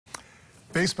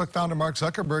Facebook founder Mark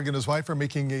Zuckerberg and his wife are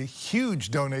making a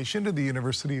huge donation to the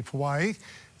University of Hawai'i.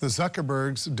 The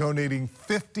Zuckerbergs donating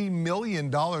 $50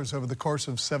 million over the course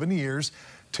of 7 years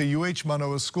to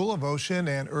Manoa's School of Ocean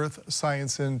and Earth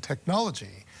Science and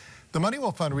Technology. The money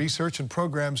will fund research and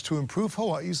programs to improve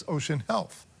Hawaii's ocean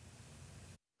health.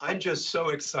 I'm just so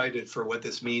excited for what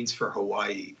this means for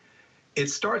Hawaii. It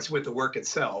starts with the work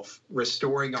itself,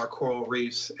 restoring our coral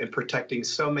reefs and protecting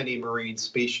so many marine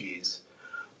species.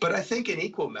 But I think in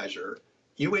equal measure,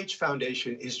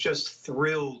 Foundation is just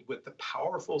thrilled with the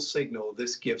powerful signal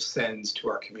this gift sends to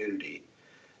our community.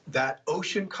 That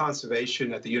ocean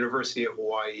conservation at the University of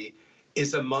Hawai'i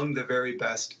is among the very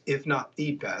best, if not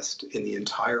the best, in the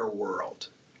entire world.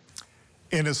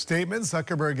 In a statement,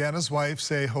 Zuckerberg and his wife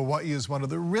say Hawaii is one of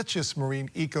the richest marine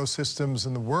ecosystems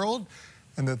in the world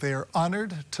and that they are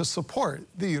honored to support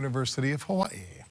the University of Hawai'i.